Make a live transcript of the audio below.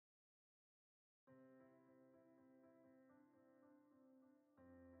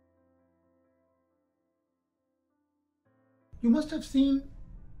You must have seen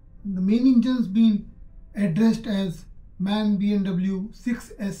the main engines being addressed as MAN B&W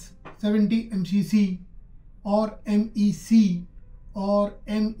 6S70 MCC or MEC or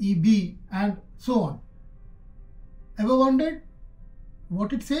MEB and so on. Ever wondered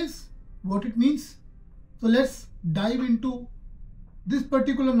what it says, what it means? So let's dive into this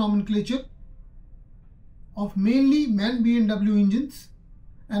particular nomenclature of mainly MAN B&W engines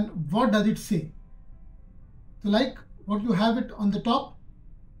and what does it say. So like what you have it on the top,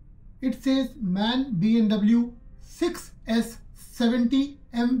 it says MAN B&W 6S70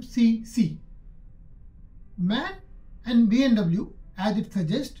 MCC. MAN and B&W, as it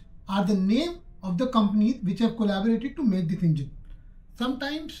suggests, are the name of the companies which have collaborated to make this engine.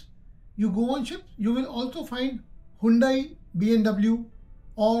 Sometimes you go on ships, you will also find Hyundai B&W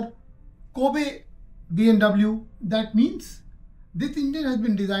or Kobe B&W. That means this engine has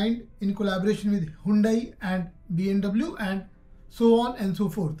been designed in collaboration with Hyundai and B&W and so on and so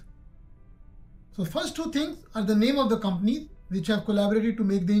forth. So first two things are the name of the companies which have collaborated to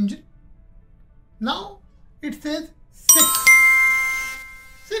make the engine. Now it says 6.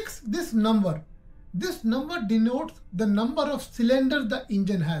 6, this number denotes the number of cylinders the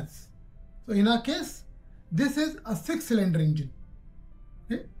engine has. So in our case, this is a 6-cylinder engine.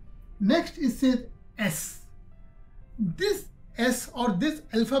 Okay. Next it says S. This S or this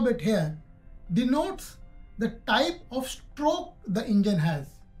alphabet here denotes the type of stroke the engine has.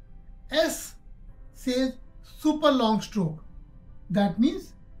 S says super long stroke. That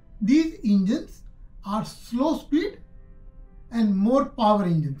means these engines are slow speed and more power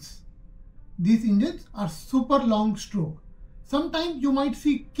engines. These engines are super long stroke. Sometimes you might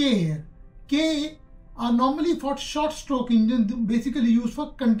see K here. K are normally for short stroke engines, basically used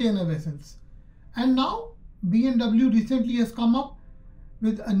for container vessels. And now B&W recently has come up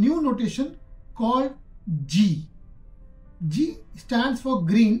with a new notation called G. G stands for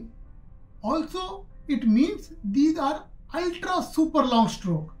green. Also, it means these are ultra super long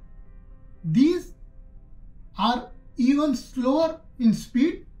stroke. These are even slower in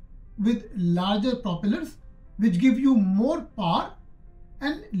speed with larger propellers, which give you more power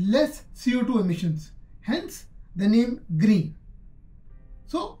and less CO2 emissions. Hence the name green.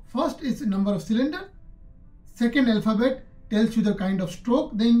 So first is the number of cylinder. Second alphabet tells you the kind of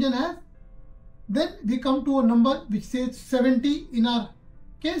stroke the engine has. Then we come to a number which says 70 in our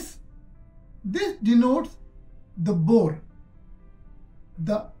case. This denotes the bore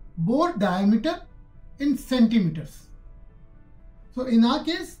diameter in centimeters. So in our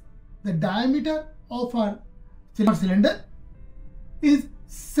case, the diameter of our cylinder is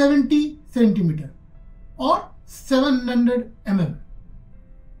 70 centimeter or 700 mm.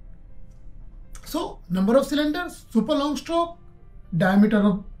 So number of cylinders, super long stroke, diameter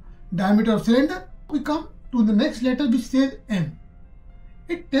of cylinder. We come to the next letter which says M.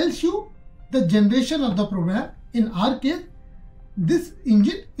 It tells you the generation of the program. In our case, this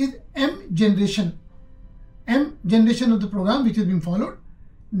engine is M generation of the program which is being followed.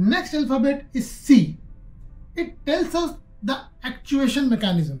 Next alphabet is C. It tells us the actuation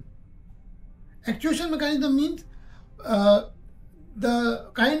mechanism. Actuation mechanism means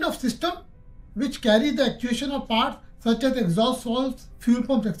the kind of system which carries the actuation of parts such as exhaust valves, fuel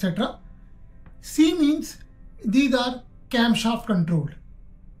pumps, etc. C means these are camshaft controlled.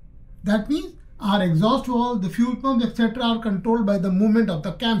 That means our exhaust valve, the fuel pumps, etc. are controlled by the movement of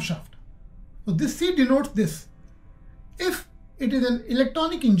the camshaft. So this C denotes this. If it is an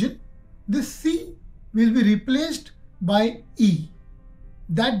electronic engine, this C will be replaced by E.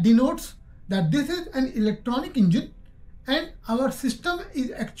 That denotes that this is an electronic engine and our system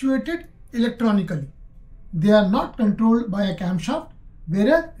is actuated electronically. They are not controlled by a camshaft,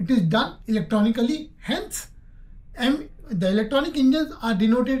 whereas it is done electronically. Hence, the electronic engines are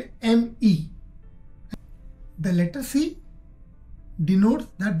denoted ME. The letter C denotes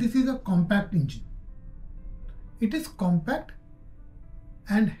that this is a compact engine. It is compact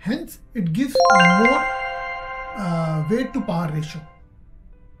and hence it gives more weight to power ratio.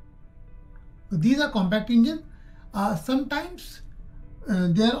 So these are compact engines. Sometimes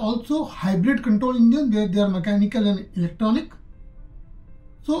they are also hybrid control engines where they are mechanical and electronic.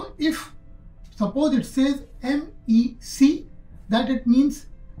 So if suppose it says MEC, that it means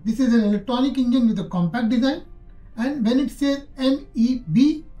this is an electronic engine with a compact design, and when it says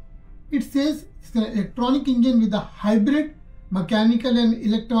MEB, it says it's an electronic engine with a hybrid mechanical and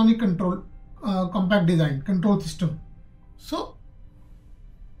electronic control compact design control system. So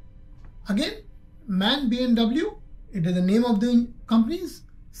again, MAN B&W, it is the name of the companies.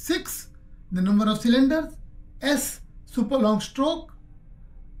 6, the number of cylinders. S, super long stroke.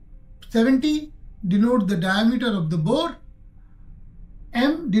 70 denotes the diameter of the bore.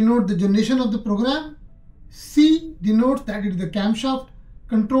 M denotes the generation of the program, C denotes that it is the camshaft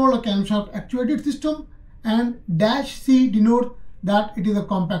control or camshaft actuated system, and -C denotes that it is a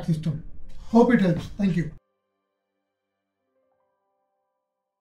compact system. Hope it helps. Thank you.